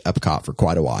to touch Epcot for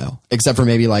quite a while, except for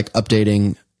maybe like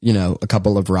updating, a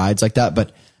couple of rides like that.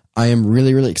 But I am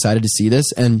really, really excited to see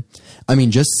this. And I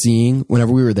mean, just seeing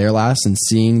whenever we were there last and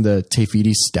seeing the Te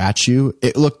Fiti statue,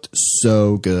 it looked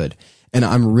so good. And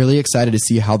I'm really excited to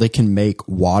see how they can make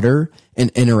water an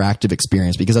interactive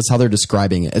experience, because that's how they're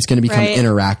describing it. It's going to become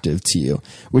interactive to you,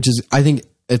 which is, I think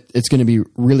it's going to be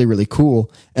really, really cool.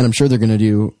 And I'm sure they're going to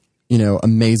do,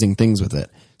 amazing things with it.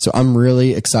 So I'm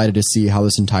really excited to see how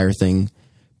this entire thing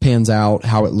pans out,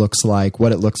 how it looks like,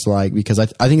 what it looks like, because I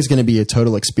think it's going to be a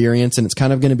total experience, and it's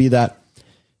kind of going to be that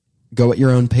go at your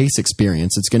own pace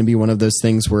experience. It's going to be one of those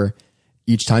things where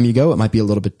each time you go, it might be a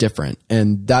little bit different.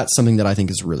 And that's something that I think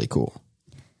is really cool.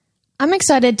 I'm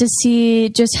excited to see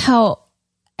just how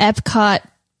Epcot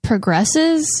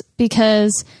progresses,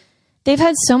 because they've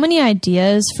had so many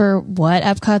ideas for what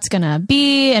Epcot's going to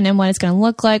be and then what it's going to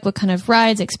look like, what kind of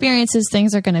rides, experiences,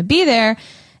 things are going to be there.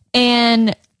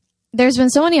 And there's been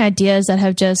so many ideas that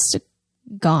have just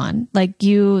gone. Like,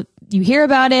 you hear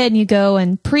about it and you go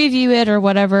and preview it or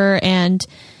whatever, and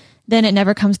then it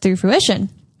never comes through fruition.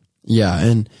 Yeah.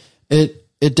 And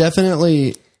it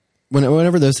definitely,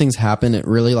 whenever those things happen, it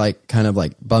really kind of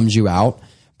bums you out.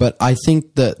 But I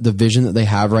think that the vision that they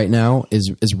have right now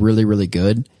is really, really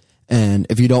good. And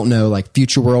if you don't know,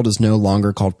 Future World is no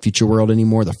longer called Future World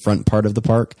anymore, the front part of the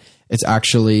park. It's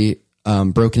actually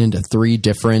broken into 3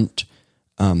 different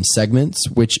segments,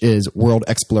 which is World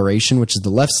Exploration, which is the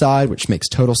left side, which makes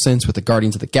total sense with the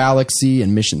Guardians of the Galaxy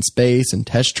and Mission Space and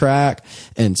Test Track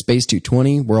and Space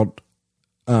 220,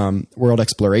 World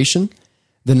Exploration.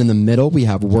 Then in the middle, we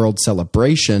have World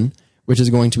Celebration, which is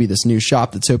going to be this new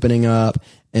shop that's opening up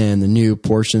and the new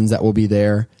portions that will be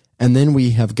there. And then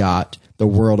we have got the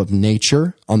World of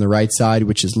Nature on the right side,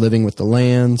 which is Living with the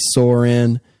Land,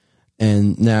 Soarin',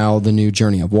 and now the new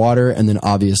Journey of Water, and then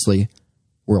obviously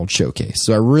World Showcase.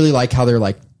 So I really like how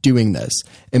they're doing this.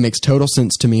 It makes total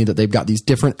sense to me that they've got these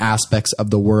different aspects of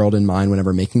the world in mind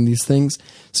whenever making these things.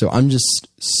 So I'm just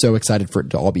so excited for it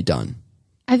to all be done.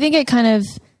 I think it kind of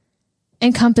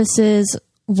encompasses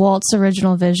Walt's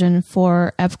original vision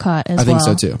for Epcot as well. I think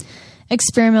so too.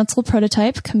 experimental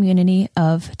prototype Community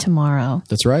of Tomorrow.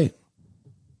 That's right.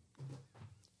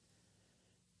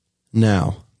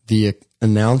 Now, the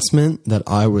announcement that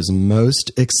I was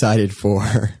most excited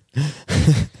for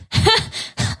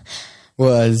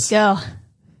was Go.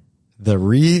 the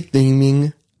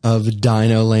retheming of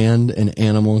Dino Land and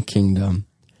Animal Kingdom.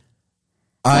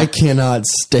 I cannot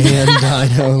stand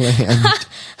Dino Land.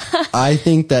 I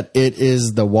think that it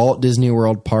is the Walt Disney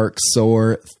World Park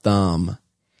sore thumb.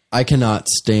 I cannot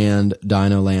stand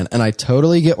Dino Land. And I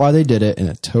totally get why they did it. And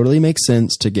it totally makes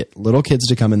sense to get little kids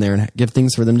to come in there and give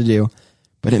things for them to do.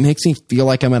 But it makes me feel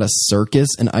like I'm at a circus.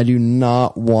 And I do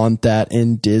not want that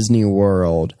in Disney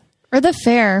World. Or the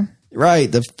fair.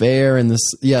 Right. The fair and this.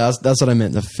 Yeah, that's what I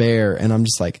meant. The fair. And I'm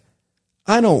just like,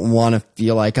 I don't want to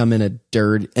feel like I'm in a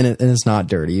dirty, and it's not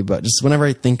dirty, but just whenever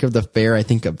I think of the fair, I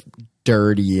think of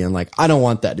dirty, and like, I don't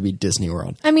want that to be Disney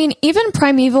World. I mean, even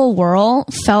Primeval Whirl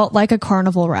felt like a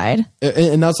carnival ride.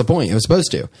 And that's the point. It was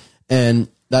supposed to. And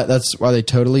that's why they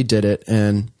totally did it.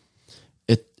 And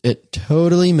it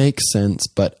totally makes sense,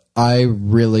 but I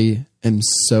really am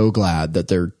so glad that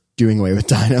they're doing away with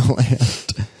Dino Land.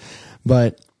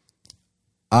 But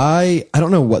I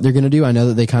don't know what they're going to do. I know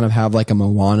that they kind of have like a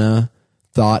Moana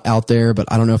thought out there, but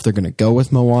I don't know if they're going to go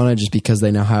with Moana just because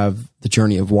they now have the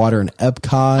Journey of Water and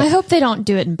Epcot. I hope they don't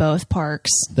do it in both parks.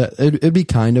 It'd be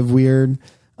kind of weird.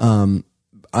 I'm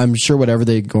sure whatever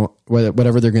they're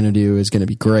going to do is going to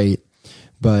be great,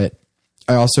 but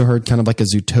I also heard kind of like a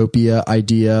Zootopia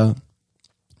idea.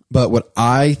 But what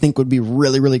I think would be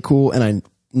really, really cool, and I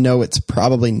know it's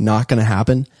probably not going to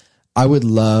happen, I would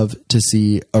love to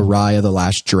see Araya the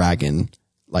Last Dragon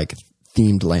like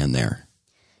themed land there.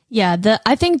 Yeah,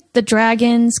 I think the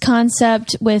dragons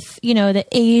concept with, the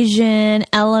Asian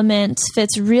elements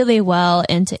fits really well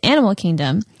into Animal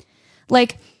Kingdom.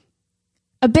 Like,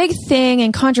 a big thing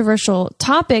and controversial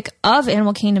topic of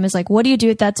Animal Kingdom is like, what do you do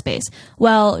with that space?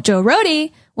 Well, Joe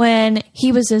Rohde, when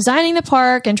he was designing the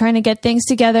park and trying to get things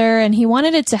together, and he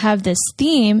wanted it to have this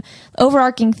theme,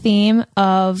 overarching theme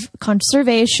of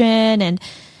conservation and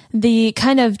the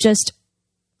kind of just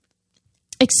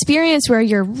experience where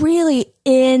you're really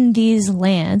in these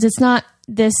lands. It's not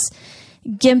this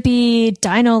gimpy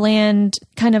Dino Land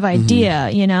kind of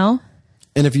idea,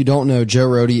 And if you don't know, Joe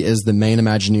Rohde is the main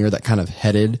Imagineer that kind of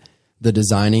headed the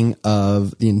designing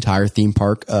of the entire theme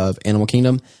park of Animal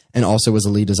Kingdom, and also was a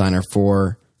lead designer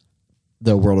for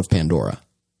the World of Pandora.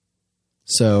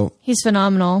 So he's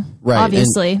phenomenal, right?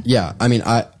 Obviously, and yeah. I mean,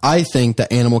 I think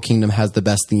that Animal Kingdom has the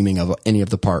best theming of any of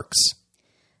the parks.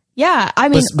 Yeah, I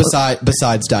mean,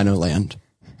 besides Dino Land.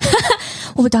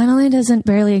 Well, Dino Land doesn't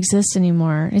barely exist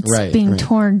anymore. It's being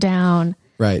torn down.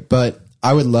 Right, but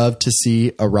I would love to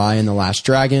see Araya and the Last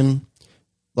Dragon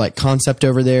like concept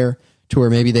over there, to where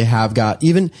maybe they have got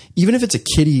even if it's a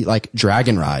kiddie like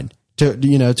dragon ride to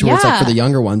where it's like for the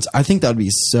younger ones. I think that would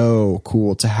be so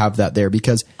cool to have that there,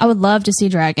 because I would love to see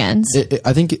dragons.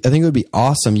 I think it would be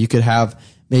awesome. You could have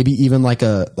maybe even like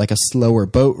a slower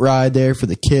boat ride there for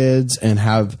the kids, and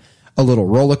have a little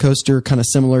roller coaster kind of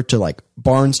similar to like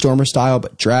Barnstormer style,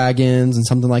 but dragons and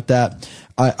something like that.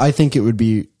 I think it would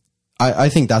be. I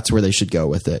think that's where they should go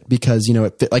with it, because,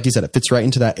 like you said, it fits right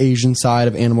into that Asian side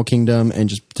of Animal Kingdom, and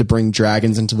just to bring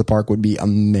dragons into the park would be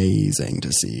amazing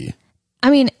to see. I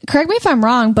mean, correct me if I'm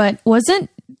wrong, but wasn't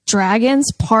dragons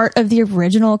part of the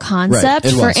original concept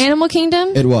for Animal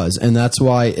Kingdom? It was. And that's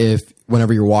why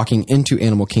whenever you're walking into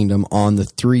Animal Kingdom on the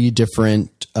 3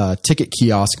 different ticket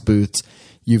kiosk booths,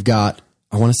 you've got,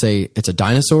 I want to say it's a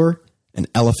dinosaur, an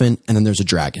elephant, and then there's a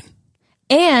dragon.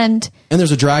 And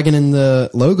there's a dragon in the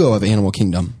logo of Animal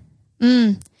Kingdom.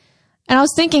 And I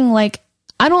was thinking, like,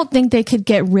 I don't think they could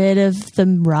get rid of the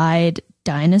ride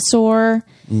dinosaur.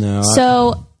 No.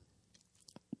 So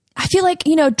I feel like,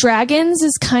 dragons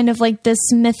is kind of like this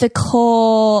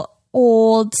mythical,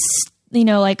 old,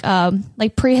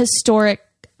 like prehistoric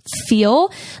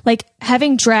feel. Like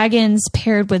having dragons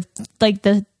paired with like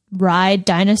the ride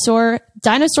dinosaur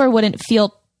wouldn't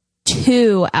feel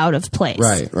too out of place.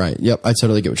 Right. Yep. I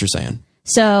totally get what you're saying.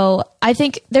 So I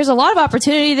think there's a lot of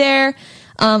opportunity there.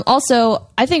 Also,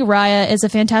 I think Raya is a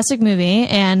fantastic movie,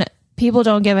 and people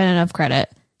don't give it enough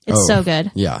credit. It's so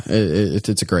good. Yeah,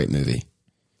 it's a great movie.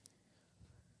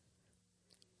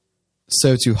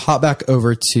 So to hop back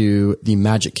over to the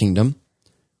Magic Kingdom,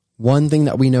 one thing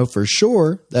that we know for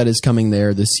sure that is coming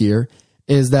there this year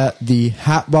is that the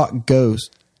Hatbox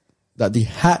Ghost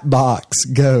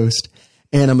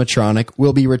animatronic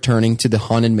will be returning to the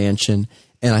Haunted Mansion,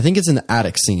 and I think it's in the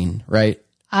attic scene, right?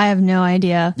 I have no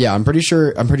idea. Yeah, I'm pretty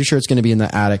sure it's going to be in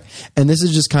the attic. And this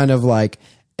is just kind of like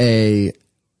a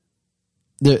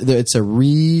it's a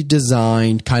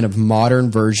redesigned kind of modern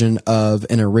version of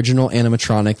an original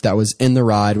animatronic that was in the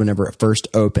ride whenever it first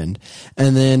opened.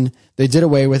 And then they did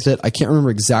away with it. I can't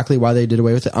remember exactly why they did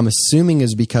away with it. I'm assuming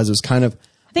is because it was kind of...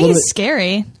 I think it's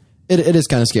scary. It is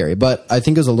kind of scary, but I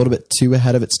think it was a little bit too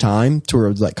ahead of its time to where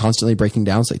it was like constantly breaking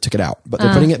down, so they took it out. But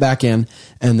they're putting it back in,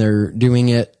 and they're doing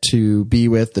it to be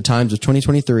with the times of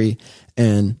 2023.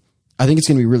 And I think it's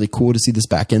going to be really cool to see this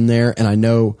back in there. And I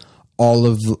know all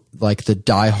of like the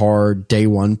diehard day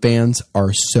one fans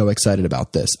are so excited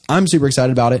about this. I'm super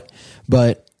excited about it,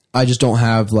 but I just don't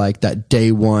have like that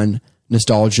day one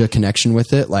nostalgia connection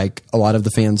with it like a lot of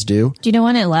the fans do. Do you know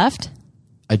when it left?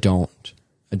 I don't.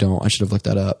 I should have looked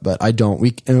that up, but I don't.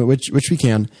 Which we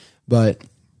can, but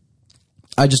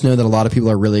I just know that a lot of people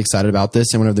are really excited about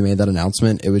this. And whenever they made that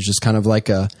announcement, it was just kind of like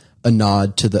a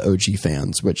nod to the OG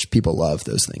fans, which people love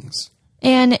those things.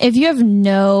 And if you have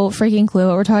no freaking clue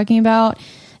what we're talking about,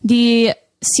 the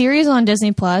series on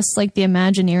Disney Plus, like the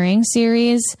Imagineering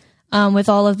series, with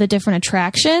all of the different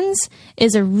attractions,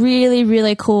 is a really,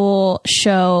 really cool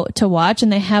show to watch.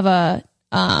 And they have a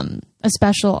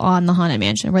special on the Haunted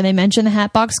Mansion where they mention the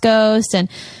Hatbox Ghost and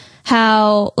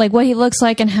how, like, what he looks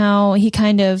like and how he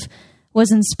kind of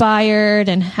was inspired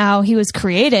and how he was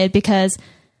created, because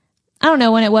I don't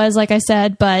know when it was, like I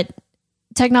said, but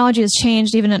technology has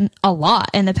changed even a lot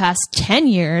in the past 10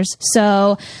 years.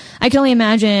 So I can only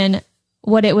imagine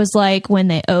what it was like when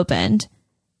they opened.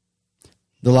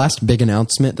 The last big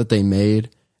announcement that they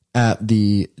made at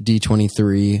the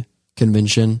D23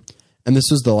 convention, and this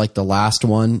was the last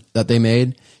one that they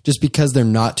made, just because they're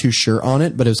not too sure on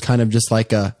it, but it was kind of just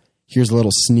like here's a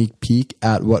little sneak peek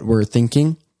at what we're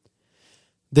thinking.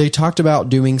 They talked about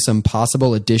doing some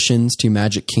possible additions to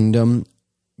Magic Kingdom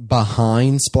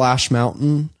behind Splash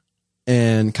Mountain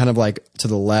and kind of like to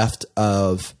the left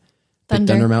of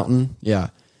Thunder Mountain. Yeah.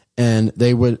 And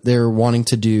they're wanting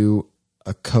to do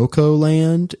a Coco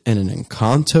Land and an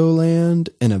Encanto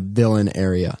Land and a villain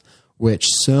area, which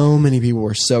so many people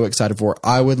were so excited for.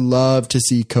 I would love to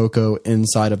see Coco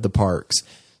inside of the parks.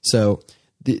 So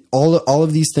all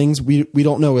of these things, we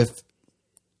don't know if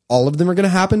all of them are going to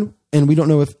happen, and we don't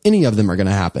know if any of them are going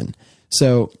to happen.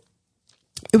 So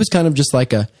it was kind of just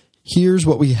like here's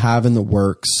what we have in the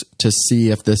works to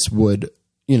see if this would,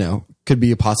 could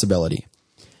be a possibility.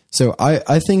 So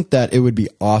I think that it would be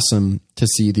awesome to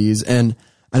see these. And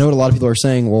I know what a lot of people are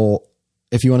saying, well,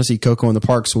 if you want to see Coco in the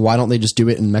parks, why don't they just do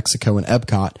it in Mexico and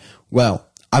Epcot? Well,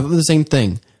 I thought the same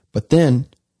thing. But then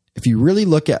if you really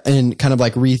look at and kind of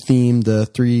like retheme the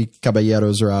Three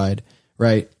Caballeros ride,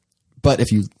 right? But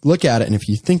if you look at it and if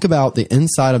you think about the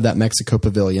inside of that Mexico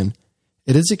pavilion,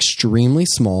 it is extremely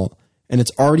small and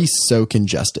it's already so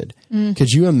congested.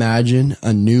 Could you imagine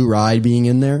a new ride being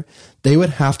in there? They would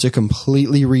have to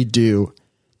completely redo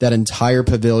that entire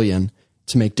pavilion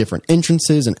to make different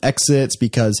entrances and exits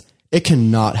because it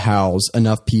cannot house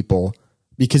enough people,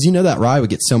 because that ride would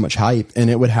get so much hype and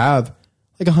it would have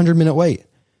like 100-minute wait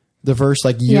the first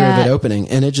year of it opening.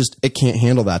 And it can't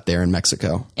handle that there in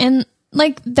Mexico. And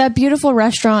like that beautiful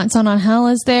restaurant San Angel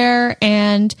is there.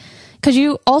 And because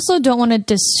you also don't want to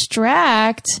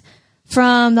distract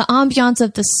from the ambiance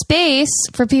of the space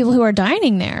for people who are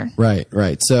dining there.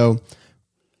 Right. So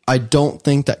I don't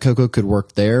think that Coco could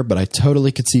work there, but I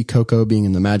totally could see Coco being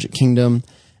in the Magic Kingdom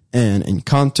and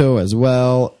Encanto as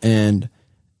well. And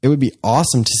it would be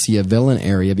awesome to see a villain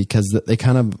area, because they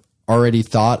kind of already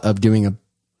thought of doing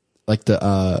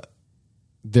the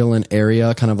villain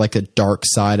area, kind of like a dark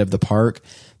side of the park.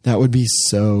 That would be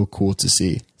so cool to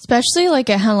see. Especially like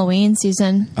a Halloween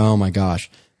season. Oh my gosh.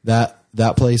 That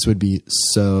place would be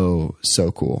so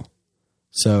cool.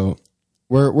 So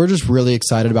we're just really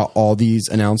excited about all these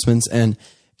announcements, and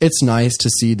it's nice to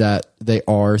see that they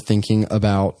are thinking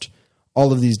about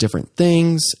all of these different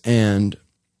things, and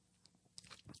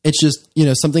it's just,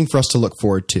 something for us to look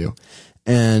forward to.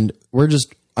 And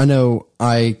I know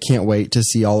I can't wait to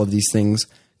see all of these things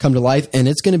come to life, and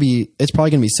it's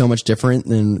probably going to be so much different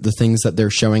than the things that they're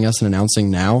showing us and announcing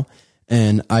now.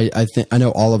 And I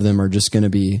know all of them are just going to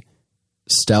be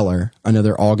stellar. I know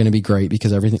they're all going to be great,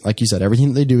 because everything, like you said, everything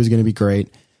that they do is going to be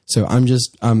great. So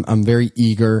I'm very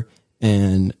eager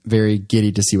and very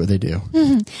giddy to see what they do.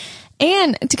 Mm-hmm.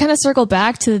 And to kind of circle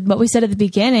back to what we said at the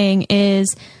beginning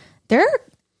is they're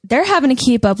having to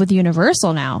keep up with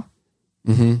Universal now.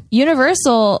 Mm-hmm.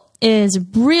 Universal is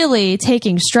really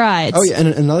taking strides. Oh yeah, and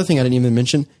another thing I didn't even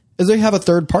mention is they have a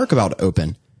third park about to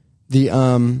open. The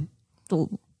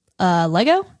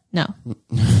Lego? No.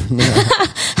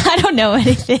 I don't know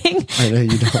anything. I know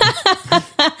you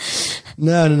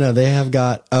don't. No. They have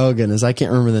got, oh goodness, I can't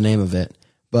remember the name of it,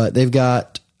 but they've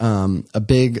got a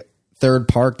big third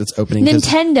park that's opening.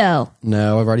 Nintendo.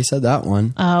 No, I've already said that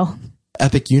one. Oh.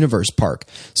 Epic Universe Park.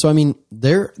 So, I mean,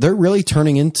 they're really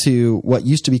turning into what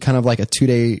used to be kind of like a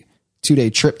two-day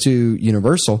trip to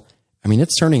Universal. I mean,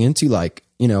 it's turning into like,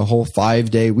 a whole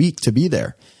 5-day week to be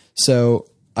there. So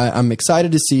I'm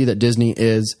excited to see that Disney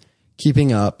is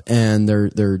keeping up and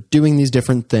they're doing these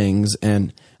different things.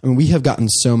 And I mean, we have gotten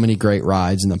so many great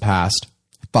rides in the past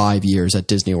 5 years at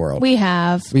Disney World. We've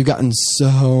gotten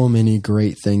so many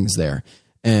great things there.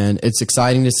 And it's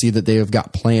exciting to see that they have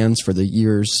got plans for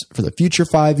the future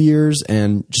 5 years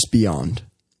and just beyond.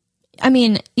 I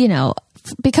mean,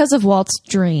 because of Walt's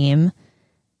dream,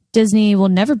 Disney will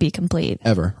never be complete.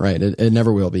 Ever, right? It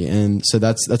never will be. And so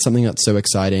that's something that's so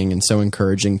exciting and so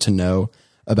encouraging to know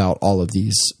about all of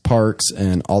these parks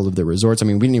and all of the resorts. I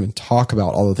mean, we didn't even talk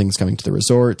about all the things coming to the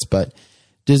resorts, but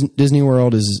Disney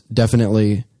World is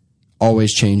definitely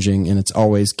always changing and it's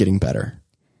always getting better.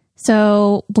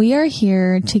 So we are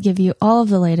here to give you all of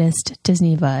the latest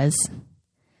Disney buzz.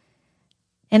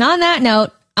 And on that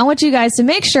note, I want you guys to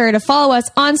make sure to follow us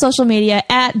on social media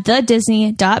at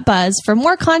thedisney.buzz for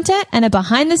more content and a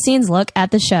behind-the-scenes look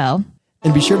at the show.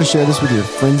 And be sure to share this with your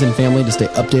friends and family to stay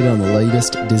updated on the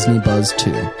latest Disney buzz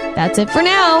too. That's it for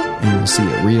now. And we'll see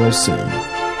you real soon.